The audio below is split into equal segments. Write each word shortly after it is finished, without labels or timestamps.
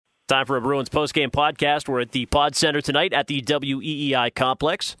Time for a Bruins postgame podcast. We're at the Pod Center tonight at the WEEI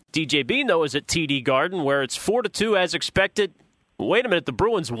complex. DJ Bean, though, is at TD Garden, where it's 4-2 as expected. Wait a minute, the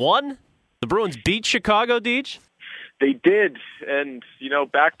Bruins won? The Bruins beat Chicago, Deej? They did, and,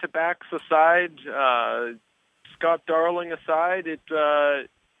 back-to-backs aside, Scott Darling aside, a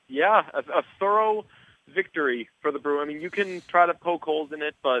thorough victory for the Bruins. I mean, you can try to poke holes in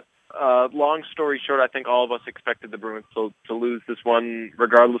it, but long story short, I think all of us expected the Bruins to lose this one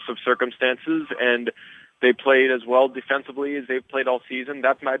regardless of circumstances, and they played as well defensively as they've played all season.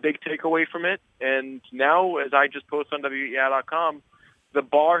 That's my big takeaway from it. And now, as I just posted on WEI.com, the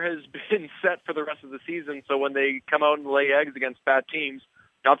bar has been set for the rest of the season, so when they come out and lay eggs against bad teams,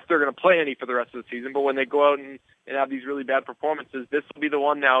 not that they're going to play any for the rest of the season, but when they go out and have these really bad performances, this will be the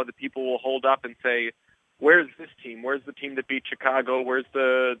one now that people will hold up and say, where's this team? Where's the team that beat Chicago? Where's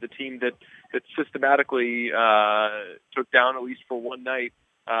the team that systematically took down, at least for one night,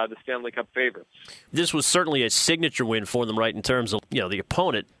 the Stanley Cup favorites? This was certainly a signature win for them, right, in terms of the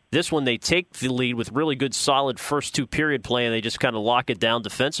opponent. This one, they take the lead with really good, solid first two-period play, and they just kind of lock it down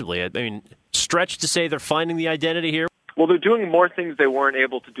defensively. I mean, stretch to say they're finding the identity here? Well, they're doing more things they weren't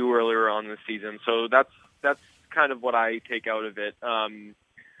able to do earlier on this season, so that's kind of what I take out of it.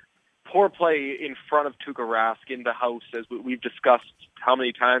 Poor play in front of Tuukka Rask in the house, as we've discussed how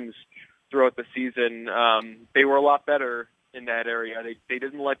many times throughout the season. They were a lot better in that area. They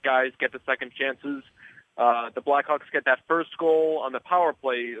didn't let guys get the second chances. The Blackhawks get that first goal on the power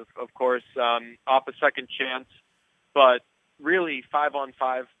play, of course, off a second chance. But really,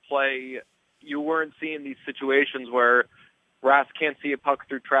 5-on-5 play, you weren't seeing these situations where Rask can't see a puck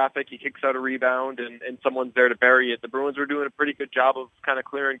through traffic, he kicks out a rebound, and someone's there to bury it. The Bruins were doing a pretty good job of kind of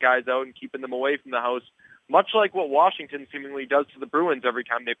clearing guys out and keeping them away from the house, much like what Washington seemingly does to the Bruins every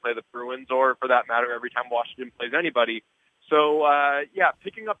time they play the Bruins, or for that matter, every time Washington plays anybody. So,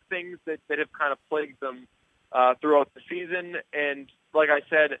 picking up things that have kind of plagued them throughout the season. And like I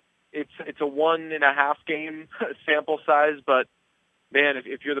said, it's a 1.5 game sample size, but man,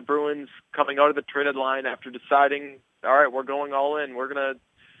 if you're the Bruins coming out of the trade deadline after deciding, all right, we're going all in, we're going to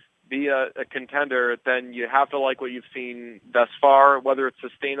be a contender, then you have to like what you've seen thus far. Whether it's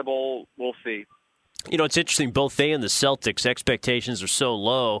sustainable, we'll see. It's interesting, both they and the Celtics, expectations are so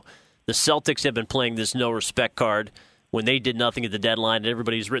low. The Celtics have been playing this no-respect card when they did nothing at the deadline and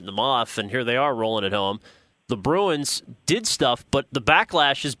everybody's written them off, and here they are rolling at home. The Bruins did stuff, but the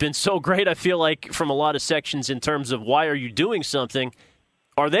backlash has been so great, I feel like, from a lot of sections in terms of why are you doing something.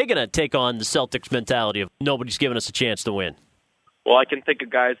 Are they going to take on the Celtics mentality of nobody's giving us a chance to win? Well, I can think of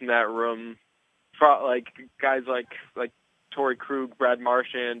guys in that room, like guys like Torrey Krug, Brad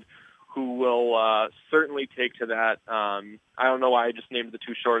Marchand, who will certainly take to that. I don't know why I just named the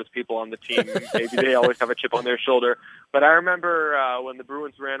two shortest people on the team. Maybe they always have a chip on their shoulder. But I remember when the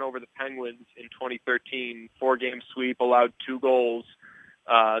Bruins ran over the Penguins in 2013, 4-game sweep, allowed 2 goals.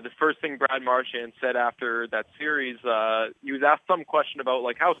 The first thing Brad Marchand said after that series, he was asked some question about,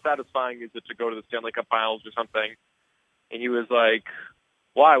 like, how satisfying is it to go to the Stanley Cup Finals or something? And he was like,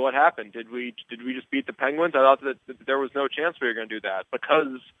 why? What happened? Did we just beat the Penguins? I thought that there was no chance we were going to do that.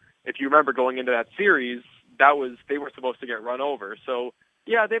 Because if you remember going into that series, they were supposed to get run over. So,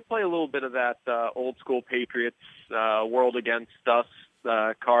 yeah, they play a little bit of that old-school Patriots world against us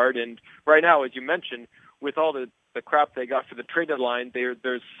card. And right now, as you mentioned, with all the crap they got for the trade deadline,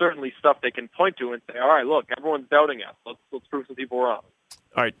 there's certainly stuff they can point to and say, all right, look, everyone's doubting us. Let's prove some people wrong.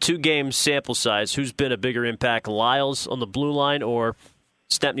 All right, 2-game sample size. Who's been a bigger impact, Lyles on the blue line or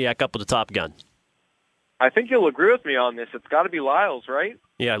Stempniak up with the top gun? I think you'll agree with me on this. It's got to be Lyles, right?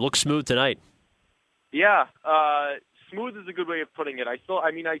 Yeah, it looks smooth tonight. Yeah, smooth is a good way of putting it.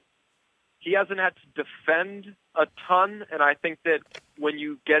 He hasn't had to defend a ton, and I think that when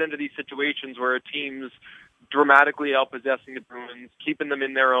you get into these situations where a team's dramatically outpossessing the Bruins, keeping them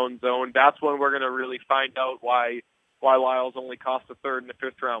in their own zone, that's when we're going to really find out why Lyles only cost a 3rd and a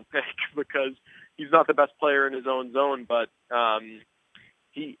 5th round pick, because he's not the best player in his own zone, but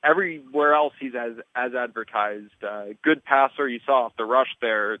he everywhere else he's as advertised. Good passer, you saw off the rush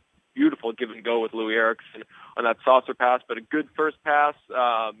there, beautiful give and go with Louis Eriksson on that saucer pass, but a good first pass,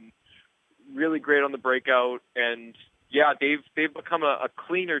 really great on the breakout, and yeah, they've become a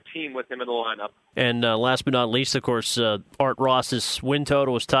cleaner team with him in the lineup. And last but not least, of course, Art Ross's win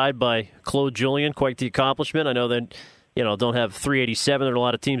total was tied by Claude Julien. Quite the accomplishment. I know that don't have 387. There are a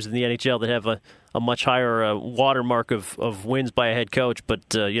lot of teams in the NHL that have a much higher watermark of wins by a head coach.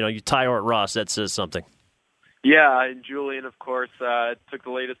 But you tie Art Ross, that says something. Yeah, and Julien, of course, took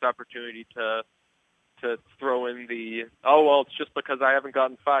the latest opportunity to throw in the it's just because I haven't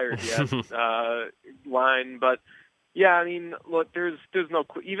gotten fired yet line, but. Yeah, I mean, look, there's no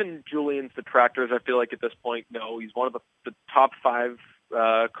even Julian's detractors. I feel like at this point, no, he's one of the top 5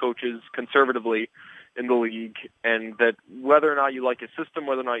 coaches conservatively in the league, and that whether or not you like his system,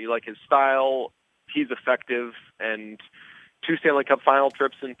 whether or not you like his style, he's effective. And 2 Stanley Cup final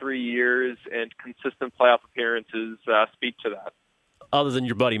trips in 3 years and consistent playoff appearances speak to that. Other than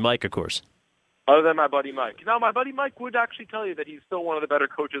your buddy Mike, of course. Other than my buddy Mike. Now, my buddy Mike would actually tell you that he's still one of the better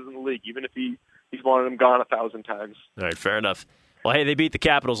coaches in the league, even if he's wanted him gone 1,000 times. All right, fair enough. Well, hey, they beat the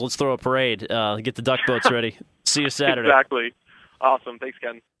Capitals. Let's throw a parade. Get the duck boats ready. See you Saturday. Exactly. Awesome. Thanks,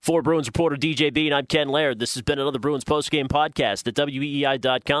 Ken. For Bruins reporter DJ Bean, I'm Ken Laird. This has been another Bruins postgame podcast at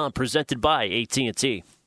WEEI.com, presented by AT&T.